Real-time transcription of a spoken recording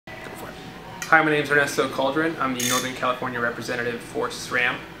Hi, my name is Ernesto Cauldron. I'm the Northern California representative for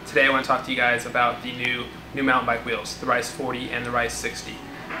SRAM. Today I want to talk to you guys about the new mountain bike wheels, the Rise 40 and the Rise 60.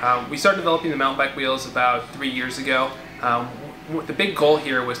 We started developing the mountain bike wheels about 3 years ago. The big goal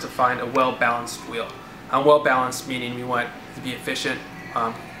here was to find a well-balanced wheel. Well-balanced meaning we want to be efficient,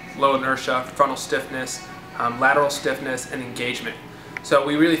 low inertia, frontal stiffness, lateral stiffness, and engagement. So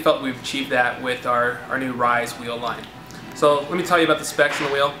we really felt we've achieved that with our new Rise wheel line. So let me tell you about the specs on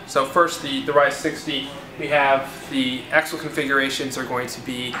the wheel. So first, the Rise 60, we have the axle configurations are going to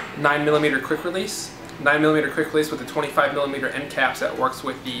be 9mm quick release, 9mm quick release with the 25mm end caps that works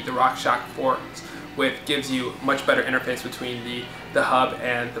with the RockShox forks, which gives you much better interface between the hub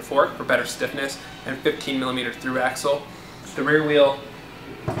and the fork for better stiffness, and 15mm through axle. The rear wheel,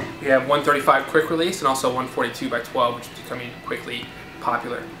 we have 135 quick release and also 142/12, which is becoming quickly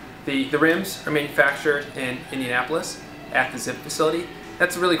popular. The rims are manufactured in Indianapolis at the Zip facility.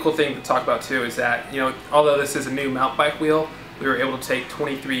 That's a really cool thing to talk about too, is that, although this is a new mountain bike wheel, we were able to take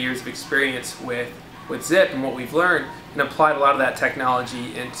 23 years of experience with Zip and what we've learned and applied a lot of that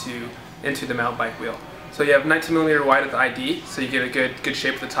technology into the mountain bike wheel. So you have 19mm wide at the ID, so you get a good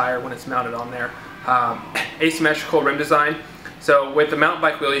shape of the tire when it's mounted on there. Asymmetrical rim design. So with the mountain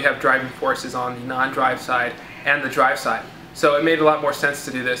bike wheel, you have driving forces on the non-drive side and the drive side. So it made a lot more sense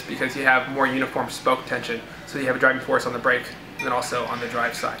to do this because you have more uniform spoke tension. So you have a driving force on the brake and then also on the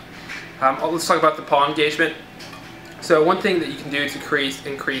drive side. Let's talk about the pawl engagement. So one thing that you can do to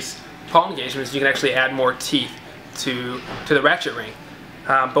increase pawl engagement is you can actually add more teeth to the ratchet ring.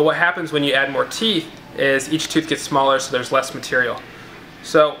 But what happens when you add more teeth is each tooth gets smaller, so there's less material.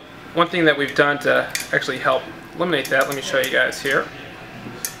 So one thing that we've done to actually help eliminate that, let me show you guys here,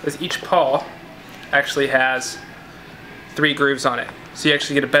 is each pawl actually has 3 grooves on it. So you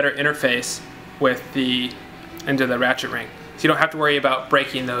actually get a better interface into the ratchet ring. So you don't have to worry about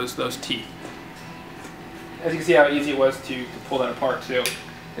breaking those teeth. As you can see how easy it was to pull that apart too.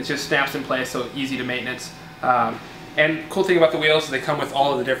 It just snaps in place, so easy to maintenance. And cool thing about the wheels is they come with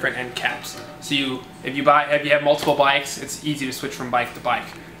all of the different end caps. So if you have multiple bikes, it's easy to switch from bike to bike.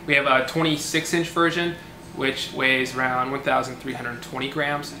 We have a 26-inch version, which weighs around 1,320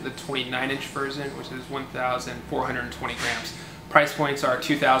 grams. The 29-inch version, which is 1,420 grams. Price points are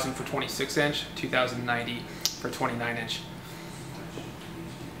 $2,000 for 26-inch, $2,090 for 29-inch.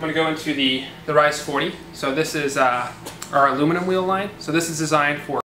 I'm going to go into the Rise 40. So this is our aluminum wheel line. So this is designed for